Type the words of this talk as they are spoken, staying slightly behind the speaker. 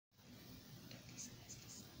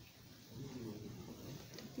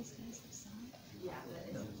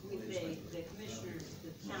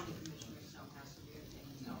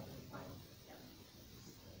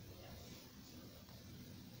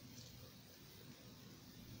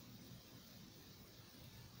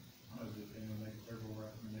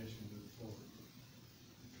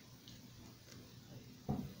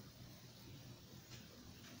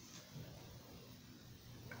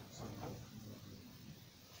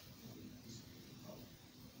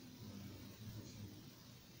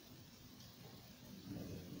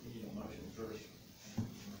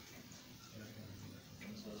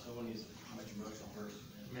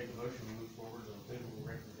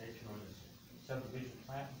subdivision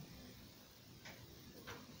plan.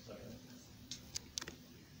 Second.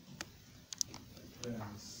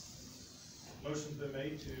 Motion's been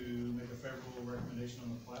made to make a favorable recommendation on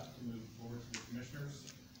the plat to move forward to the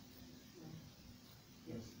commissioners.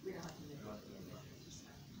 Yes, we don't have to make it, just,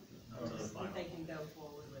 Oh, no, just fine. if they can go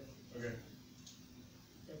forward with Okay,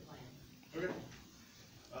 their plan. okay.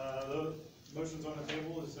 The motion's on the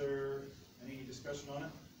table, is there any discussion on it?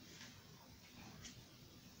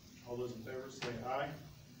 All those in favor say aye.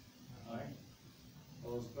 Aye.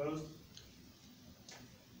 All those opposed?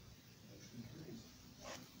 Motion carries.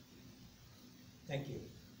 Thank you.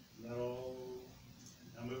 Now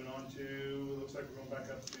moving on to, looks like we're going back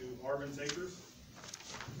up to Arvin's Acres.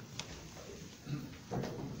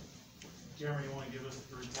 Jeremy, you wanna give us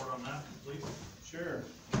the report on that, please? Sure.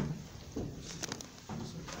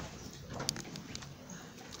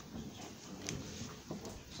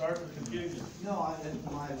 Sorry for the confusion. No,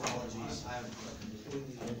 my apologies, I'm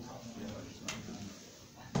completely.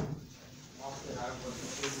 Often I work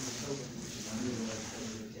completely with COVID, which is really like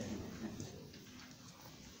COVID.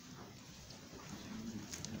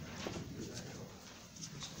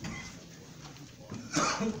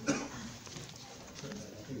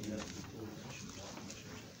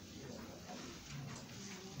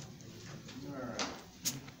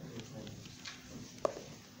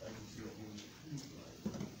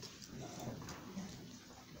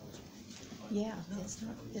 Yeah, it's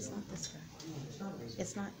not this guy.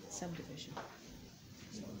 It's not subdivision.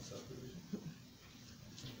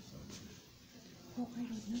 Oh, I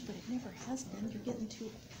don't know, but it never has been. You're getting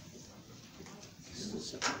too.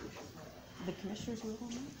 The commissioners rule on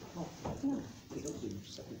that? No. No.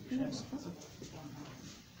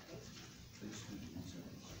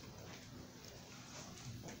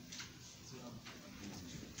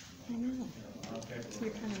 I know. Okay.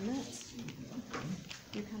 You're kind of nuts.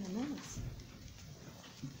 You're kind of nuts.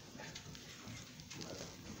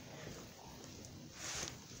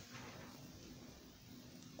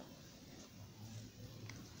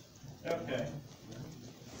 Okay.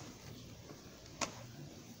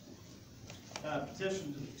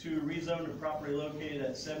 Petition to rezone the property located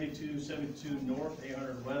at 7272 North,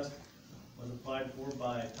 800 West was applied for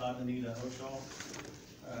by Todd and Anita Hoshaw.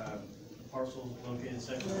 The parcel is located in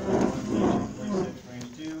section 26,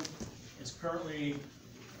 range 2. It's currently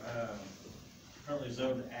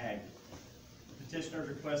zoned ag. The petitioners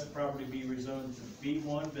request the property be rezoned to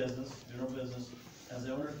B1 business, general business, as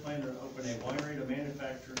the owners plan to open a winery to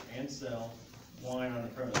manufacture and sell wine on the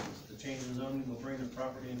premises. The change in zoning will bring the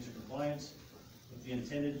property into compliance with the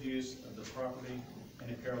intended use of the property in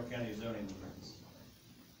the Carroll County zoning ordinance.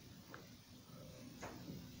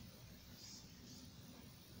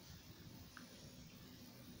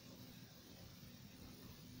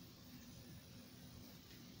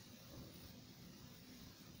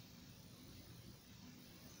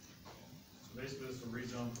 So basically this is a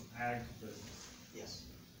rezone from ag to business. Yes.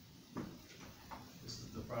 This is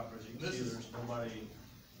the property, as you can This see, is- there's nobody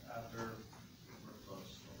after, we're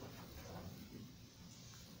close.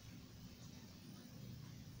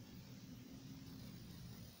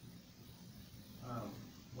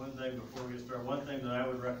 One thing before we get started, one thing that I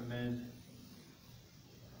would recommend,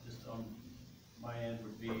 just on my end,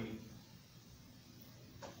 would be,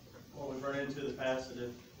 what we've run into in the past, that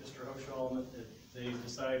if Mr. Hoshaw, if they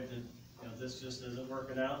decide that, you know, this just isn't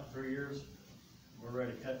working out in 3 years, we're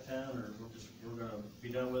ready to cut down, or we're gonna be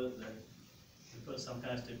done with it, that we put some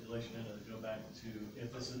kind of stipulation in it to go back to,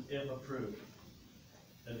 if approved,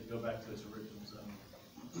 that it go back to its original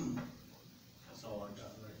zone. That's all I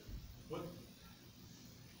got, right? What?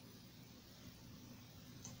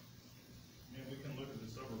 I mean, we can look at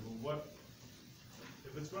this over, but what,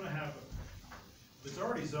 if it's gonna have, if it's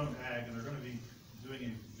already zoned ag and they're gonna be doing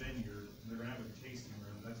a vineyard, and they're gonna have a tasting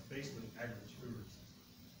room, that's basically agritourism,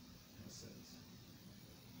 in a sense.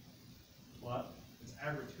 What? It's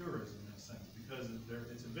agritourism in a sense, because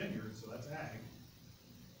it's a vineyard, so that's ag.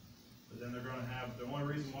 But then they're gonna have, the only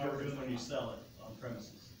reason why we're doing When you sell it on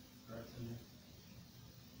premises, correct?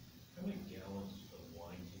 How many gallons of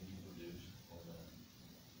wine can you produce on that,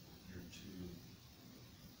 your 2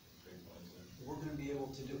 grapevines there? We're gonna be able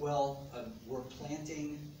to do, well, we're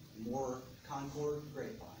planting more Concord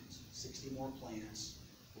grapevines, 60 more plants.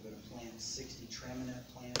 We're gonna plant 60 Traminette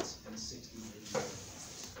plants and 60 Vineyard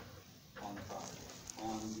plants on the property,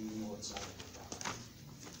 on the north side of the property.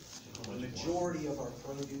 The majority of our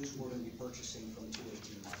produce, we're gonna be purchasing from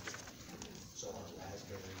 218 Market. So our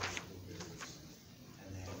raspberries, blueberries, and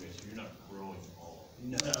then. Okay, so you're not growing all of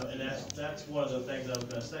No. No, and that's one of the things I was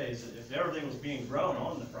gonna say, is that if everything was being grown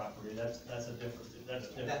on the property, that's a different, that's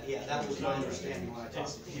different. Yeah, that was my understanding when I It's,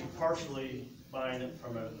 talked to you're him. partially buying it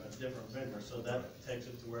from a different vendor, so that takes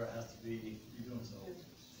it to where it has to be. You're doing so.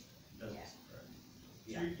 business, correct?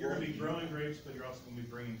 So you're gonna be growing grapes, but you're also gonna be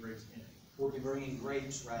bringing grapes in. We'll be bringing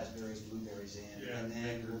grapes, raspberries, blueberries in, Yeah, and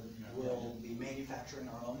then yeah. we'll be manufacturing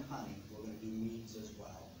our own honey. We're gonna do meads as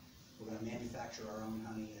well. We're gonna manufacture our own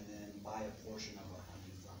honey and then buy a portion of our honey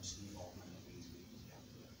from Steve Altman at Weezy.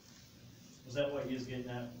 Was that what you was getting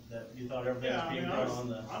at, that you thought everything Yeah, was I being mean, grown on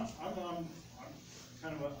the? I'm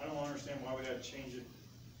kind of, I don't understand why we gotta change it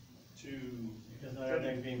to. Because not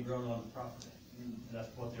everything's being grown on the property. And that's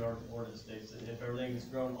what the ordinance states, that if everything is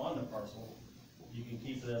grown on the parcel, you can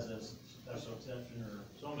keep it as a special exception, or,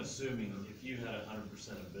 So I'm assuming if you had 100%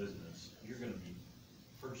 of business, you're gonna be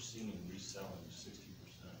purchasing and reselling 60%.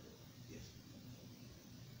 Yes.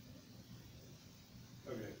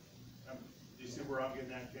 Okay. Do you see where I'm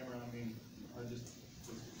getting at, Cameron? I mean, I just,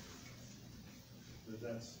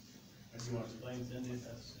 that's, I see you what want to you're. explain, Cindy, if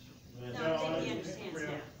that's. No, I think he understands Yeah,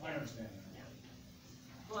 now. I understand that. Yeah.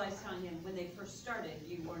 Well, I was telling him, when they first started,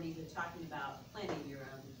 you weren't even talking about planting your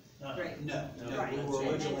own Uh-uh. grape. No, Right, we were and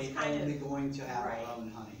that's originally kind of- only going to have right. our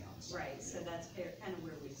own honey on site. Right, so that's kind of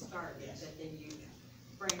where we started, Yes. but then you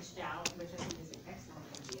branched out, which I think is an excellent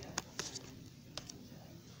idea.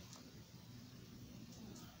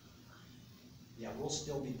 Yeah, we'll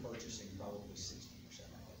still be purchasing probably 60%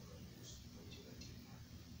 of our produce for 218.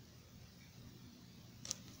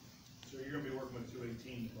 So you're gonna be working with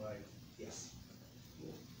 218, like, Yes.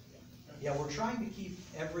 Yeah, we're trying to keep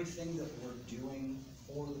everything that we're doing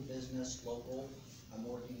for the business local. I'm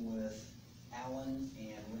working with Alan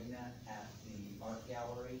and Rena at the art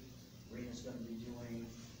gallery. Rena's gonna be doing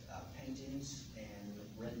paintings and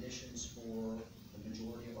renditions for the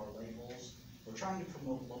majority of our labels. We're trying to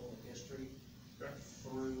promote local history okay.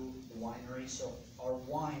 through the winery. So our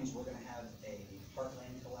wines, we're gonna have a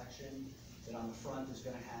Heartland collection that on the front is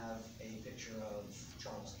gonna have a picture of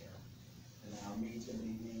Charles Carroll. And then our mead's gonna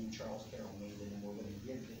be named Charles Carroll Mead, and then we're gonna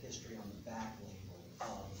give the history on the back label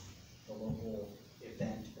of the local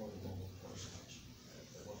event or the local personage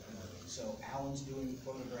that we're promoting. So Alan's doing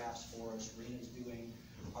photographs for us, Rena's doing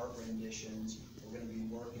art renditions. We're gonna be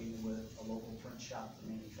working with a local print shop to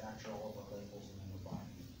manufacture all of our labels, and then we're buying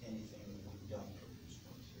anything that we don't produce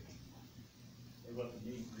from here. What about the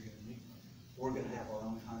meat? We're gonna meat. We're gonna have our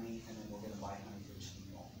own honey, and then we're gonna buy honey from Steve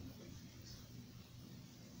Altman.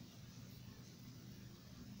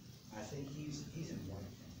 I think he's in White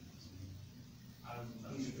Plains. I'm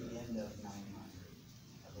not He's at sure. the end of 900.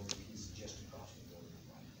 I believe he's just across the border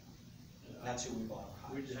right now. That's who we bought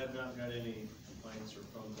our We hides. have not got any complaints or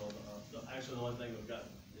phone calls. Actually, the only thing we've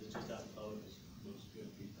gotten is just out of the was good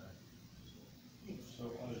feedback. So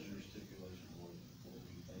what is your stipulation, what are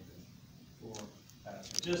you thinking for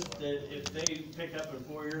passing? Just that if they pick up in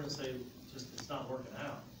 4 years and say, just, it's not working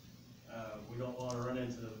out, we don't wanna run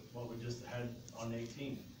into what we just had on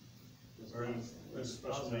 18.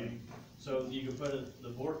 Especially- So you can the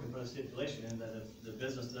board can put a stipulation in that if the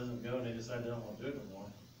business doesn't go and they decide they don't wanna do it anymore,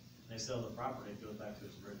 they sell the property, it goes back to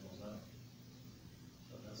its original zone.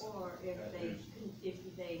 So that's- Or if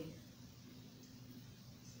they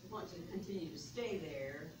want to continue to stay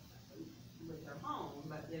there with their home,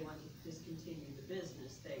 but they want to discontinue the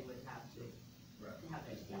business, they would have to Right. have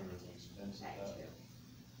it. Is there an expense of Tax that? bill.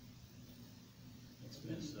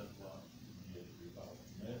 Expense of what? You get to refile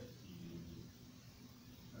a permit,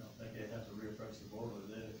 I don't think they'd have to reapproach the board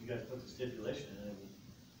with it. If you guys put the stipulation in, it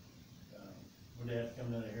would they have to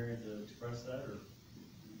come to a hearing to express that, or?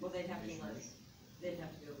 Well, they'd have to go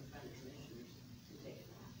with front of commissioners to take it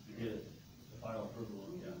out. To get it, the final approval,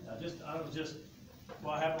 yeah. I was just,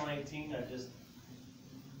 what happened on 18,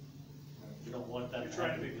 we don't want that. You're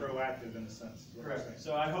trying to be proactive in a sense. is what I'm Correct, saying.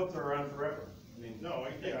 so I hope they're around forever. I mean, No,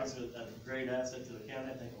 I think it's a great asset to the county,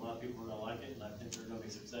 I think a lot of people are gonna like it, and I think they're gonna be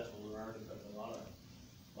successful, they're already putting a lot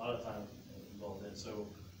of time involved in, so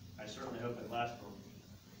I certainly hope it lasts for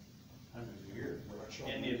hundreds of years,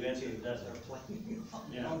 in the event that it doesn't. They're planning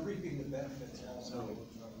Yeah. on reaping the benefits also.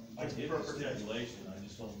 I It's get for the protection. stipulation, I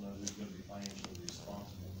just don't know who's gonna be financially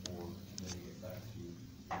responsible for committing it back to.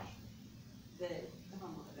 The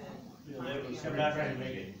home, You know, they would the. come We're back trying to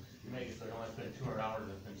and make it, so they only spend $200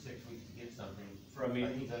 and spend 6 weeks to get something. For a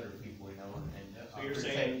meeting. Like these other people, you know, and. So you're they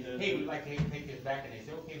saying say, that- hey, we'd like to take this back, and they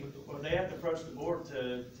say, okay, we'll do Well, it. they have to approach the board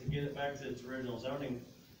to get it back to its original zoning.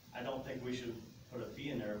 I don't think we should put a fee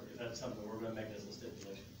in there if that's something we're gonna make as a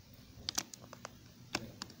stipulation.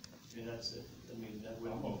 I mean, that's it, I mean, that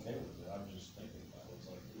would. I'm okay with it, I'm just thinking about it, it's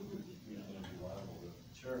like, who's gonna be liable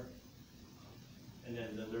to. Sure.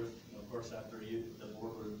 And then there's, of course, after you, the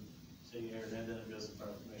board would say here, and then it goes in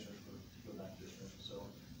front of commissioners to go back to discussion. So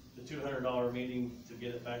the $200 meeting to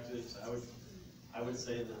get it back to it, so I would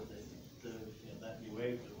say that, that be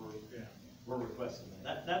waived, because we're requesting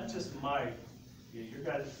that. That's just my, your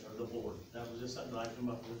guys, or the board, that was just something that I come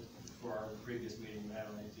up with for our previous meeting we had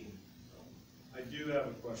on 18. I do have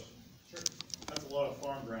a question. Sure. That's a lot of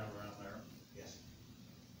farm ground around there. Yes.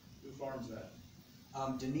 Who farms that?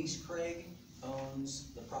 Denise Craig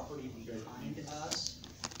owns the property behind us.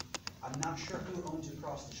 I'm not sure who owns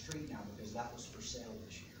across the street now, because that was for sale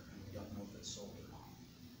this year, and we don't know if it's sold or not.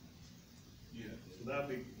 Yeah. So that'd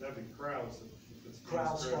be Kraus. if it's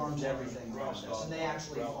Kraus Kraus farms everything around Kraus us, and they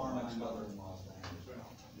actually Kraus farm my farms mother-in-law's land as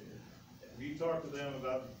well. Have you talked to them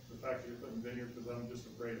about the fact that you're putting vineyard, because I'm just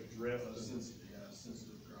afraid of drift and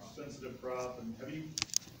sensitive crop, and have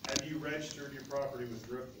you registered your property with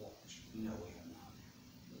Drift Watch? No, we have not.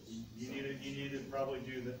 You need to probably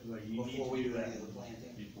do that, like, you need Before to we do do that. any of the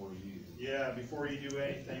planting. Before you. Yeah, before you do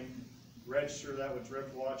anything, register that with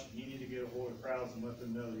Drift Watch, and you need to get a hold of Kraus and let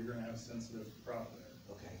them know that you're gonna have sensitive crop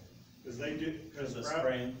there. Okay. Cause they do, cause For the Kraus-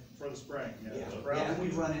 spraying? For the spraying, yeah. Yeah, 'Cause yeah, Kraus- and we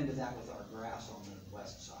run into that with our grass on the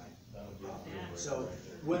west side. That would be a good way So right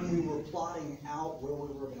there. when we were plotting out where we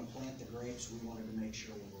were gonna plant the grapes, we wanted to make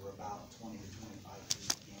sure we were about 20 to 25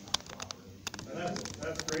 feet in our property. And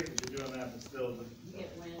that's great that you're doing that, but still, You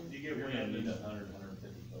get wind. you get You're gonna need wind.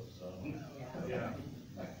 150 foot zone. Yeah,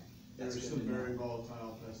 Okay. There's That's some good to know. very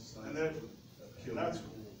volatile pesticides. and that, Kill that's, it.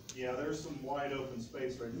 yeah, there's some wide open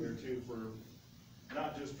space right there too for,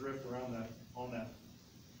 not just drift around that, on that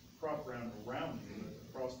crop ground around you, but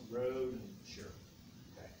across the road. And Sure.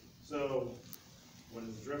 Okay. so, what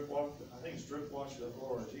is Driftwatch? I think it's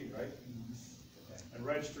driftwatch.org, right? Okay. And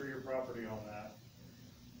register your property on that.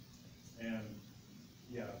 And,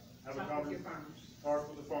 yeah, have a Talk with your conversation. farmers. Talk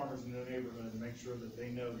with the farmers in the neighborhood and make sure that they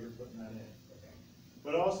know you're putting that in. Okay.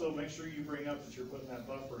 But also, make sure you bring up that you're putting that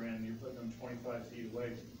buffer in, you're putting them 25 feet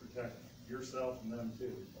away to protect yourself and them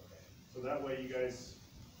too. Okay. So that way you guys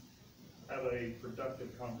have a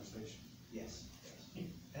productive conversation. Yes. Yes.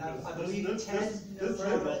 And I This- believe this- Ted this- knows this-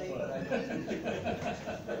 already, but I don't.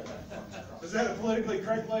 Is that a politically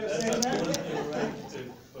correct way of That's saying not that? politically right to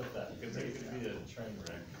put that, because it could be a train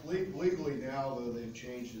wreck. Legally now, though, they've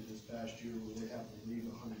changed it this past year where they have to leave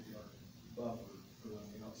 100-yard buffer for on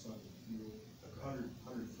the outside of the field, 100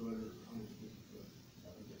 foot or 150 foot. I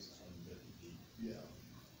think it's 150 feet. Yeah.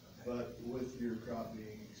 But with your crop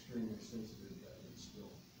being extremely sensitive, that would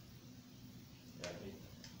still. Yeah, I think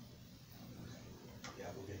Yeah,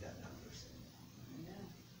 we'll get that done first. Yeah.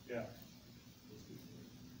 Yeah.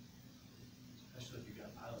 Especially if you got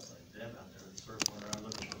pilots like them out there circling around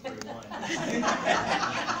looking for free wine.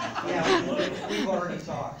 Yeah, we've already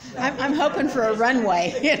talked. so. I'm hoping for a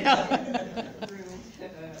runway, you know?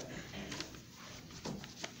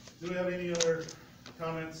 Do we have any other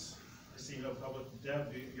comments? I see no public.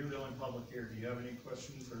 Deb, you're the only public here. Do you have any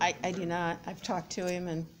questions? Or I do not. I've talked to him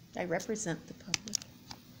and I represent the public.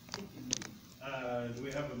 Do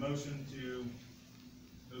we have a motion to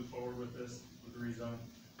move forward with this, with the rezone?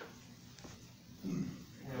 You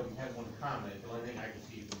know, we have one comment, the only thing I can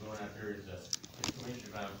see from going out there is, the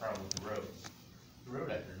commissioner's gonna have a problem with the roads. The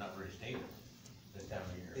road out there is not very stable this time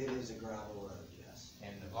of year. It is a gravel road, yes.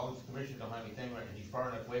 And as long as the commissioner don't have anything, and he's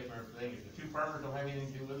far enough away from everything, if the two farmers don't have anything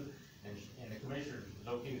to do with it, and the commissioner is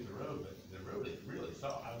okay with the road, but the road is really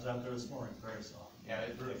soft. I was out there this morning, very soft. Yeah,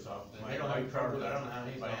 it's really soft, and My they don't have any white trouble, car I don't know how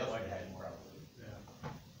anybody doesn't- else would have any problem with it. Yeah.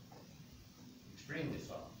 Extremely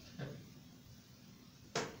soft.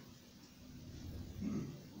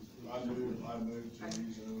 I move to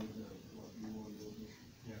rezone what you want to do.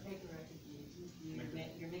 Make a recommendation,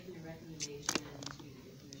 you're making a recommendation to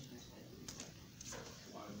the commissioners.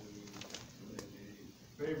 I move to make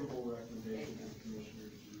a favorable recommendation to the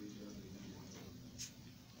commissioners to rezone the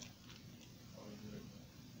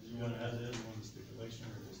Do you want to add this, you want the stipulation,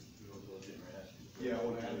 or just do a little bit? Yeah, I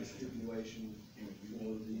want to add a stipulation for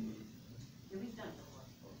the, We've done it before.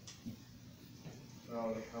 how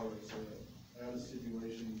would I say it? Add a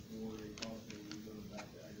stipulation for a possible rezone back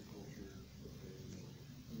to agriculture with a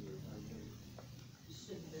time frame.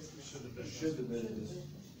 Should the business. Should the business. Should the business,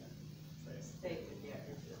 They, yeah.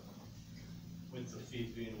 With the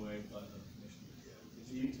fees being waived by the commission.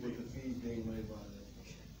 with the fees being made by the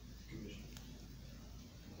commission.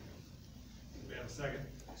 We have a second?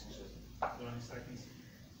 Donnie seconds.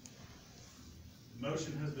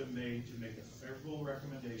 Motion has been made to make a favorable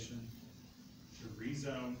recommendation to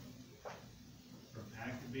rezone from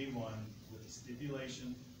Act B1 with the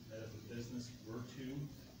stipulation that if the business were to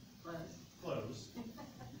Close. close,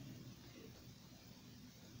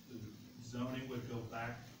 the zoning would go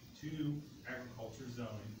back to agriculture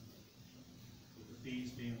zoning, with the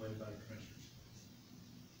fees being waived by the commissioners.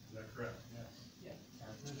 Is that correct? Yeah.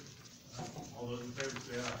 All those in favor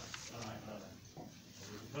say aye. All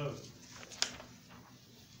those opposed?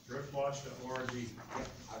 Driftwatch.org.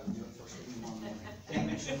 I will do it first thing in the morning.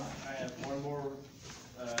 Thank you so much. I have one more,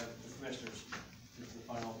 the commissioners, this is the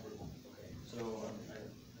final approval. Okay, So,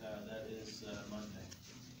 that is, Monday.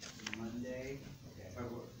 Monday, okay,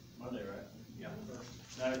 Monday, right? Yeah.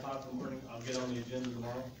 9 o'clock in the morning, I'll get on the agenda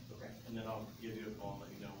tomorrow, okay. and then I'll give you a call and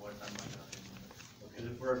let you know what time I got in. Because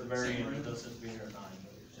if we're at the very Same end, room? it does be here at 9.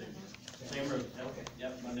 Same room, yep, Okay.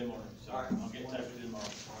 yep, Monday morning, so All right. I'll get in touch with you tomorrow.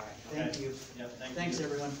 All right, Okay. thank you. Yep, thank you. Thanks,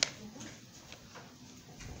 everyone.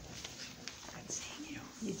 Good seeing you.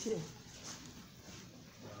 You too.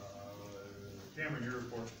 Cameron, your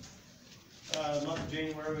report. Month of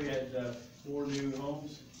January, we had, 4 new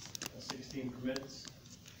homes, 16 permits.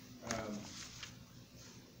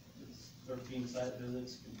 13 site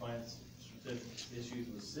visits, compliance certificates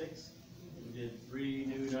issued with 6. We did 3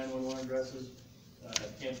 new 911 addresses.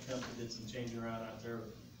 Camp Company did some changing around out there,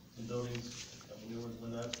 some buildings, a couple new ones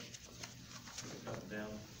went up, took a couple down.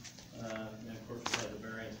 And of course, we had the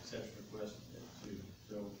variance exception request too.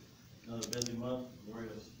 So, another busy month, Lori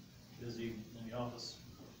was busy in the office,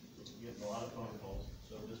 getting a lot of phone calls.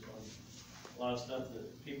 So this one, a lot of stuff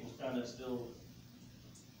that people's kind of still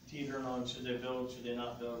teetering on, should they build, should they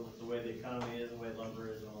not build, with the way the economy is, the way lumber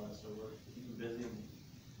is and all that. So we're keeping busy and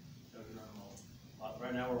juggling around all.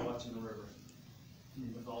 Right now, we're watching the river.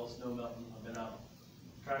 With all the snow melting, I've been out,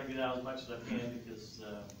 trying to get out as much as I can because,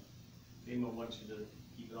 FEMA wants you to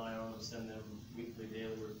keep an eye on and send them weekly,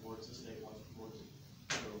 daily reports, the state wants reports.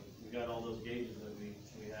 So we got all those gauges that we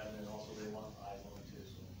have, and then also they want eyes on it too,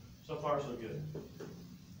 so far so good.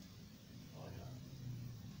 All I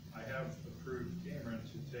got. I have approved Cameron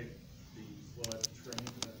to take the flood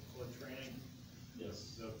training.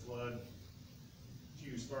 Yes, The flood,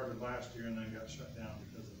 you started last year and then got shut down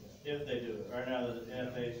because of that. if they do it. Right now, the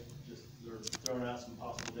NFA just, they're throwing out some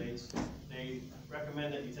possible dates. They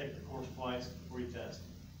recommend that you take the course twice before you test.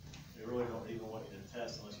 They really don't even want you to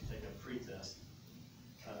test unless you take a pre-test,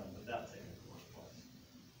 without taking the course twice.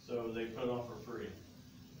 So they put it on for free.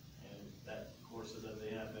 And that course is at the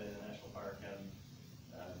NFA, the National Fire Academy.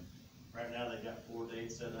 Right now, they've got 4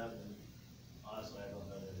 dates set up, and honestly, I don't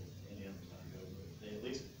know that any of them's gonna go, but they at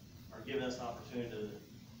least are giving us an opportunity to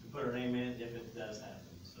put our name in if it does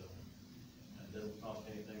happen, so. It doesn't cost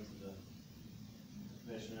anything to the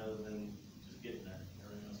commission other than just getting there,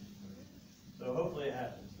 everything else is free. So hopefully it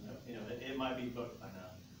happens, you know, it might be booked by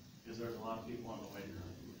now, because there's a lot of people on the waiting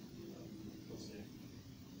room. We'll see.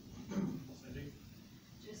 Cindy?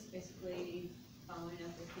 Just basically following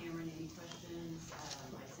up with Cameron, any questions?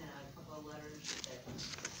 I sent out a couple of letters that would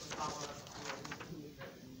follow up on what we've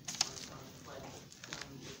written on the flood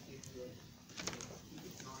zone issue that keep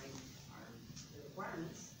ignoring the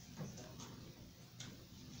requirements. So,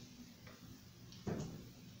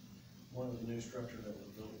 One of the new structure that was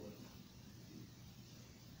built with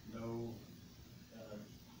no,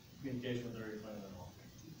 communication with the area plan at all.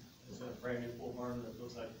 It's a brand new pole barn that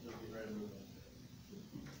looks like they'll be ready to move in.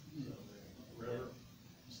 So, River?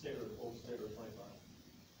 State Road, old State Road 25.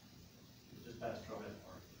 Just past Trailhead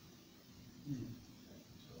Park.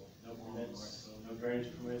 So, no permits, no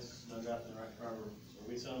drainage permits, no nothing right in Carver. So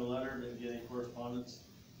we sent them a letter, didn't get any correspondence,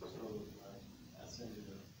 so, I sent you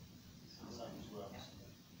the, something as well. So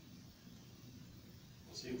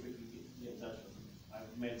we'll see if we can get in touch with them.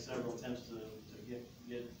 I've made several attempts to get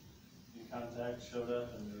in contact, showed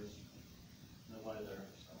up, and there's nobody there,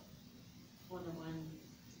 so. on the one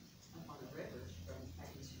up on the rivers from back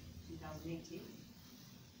in 2018.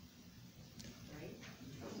 Right?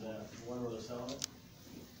 Is that the one where they're selling it?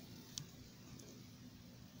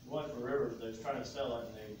 The one for Rivers, they're trying to sell it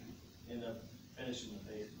and they end up finishing the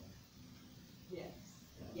basement, Yes,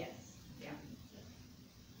 yes, yeah,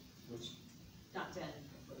 which, not done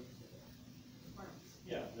according to the requirements.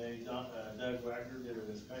 yeah, Doug Wagner did an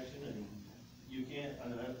inspection and you can't,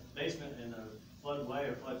 on a basement in a floodway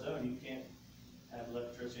or flood zone, you can't have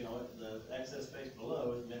electricity, the excess space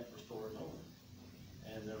below is meant for storage only.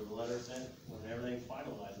 And there was a letter sent, when everything's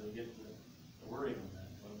finalized, they'll get the wording on that.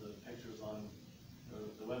 One of the pictures on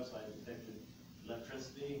the website depicted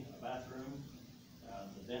electricity, a bathroom,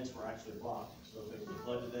 the vents were actually blocked. So if it was a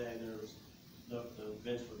flood today, the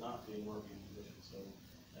vents would not be in working condition, so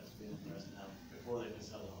that's being addressed now, before they can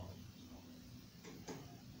sell the home.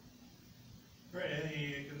 Great,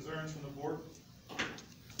 any concerns from the board?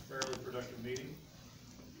 Fairly productive meeting.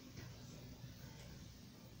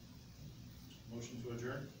 Motion to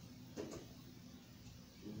adjourn?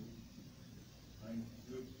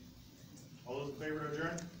 in favor to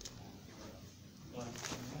adjourn?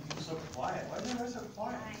 You're so quiet, why is everybody so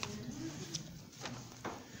quiet?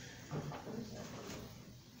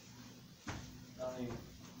 Donnie,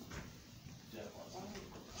 Jeff wants to.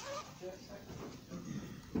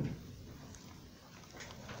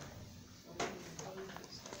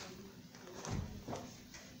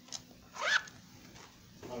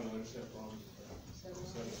 I don't know, I just have problems with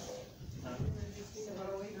that. So what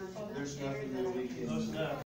are we waiting on? There's nothing that we can. Close enough.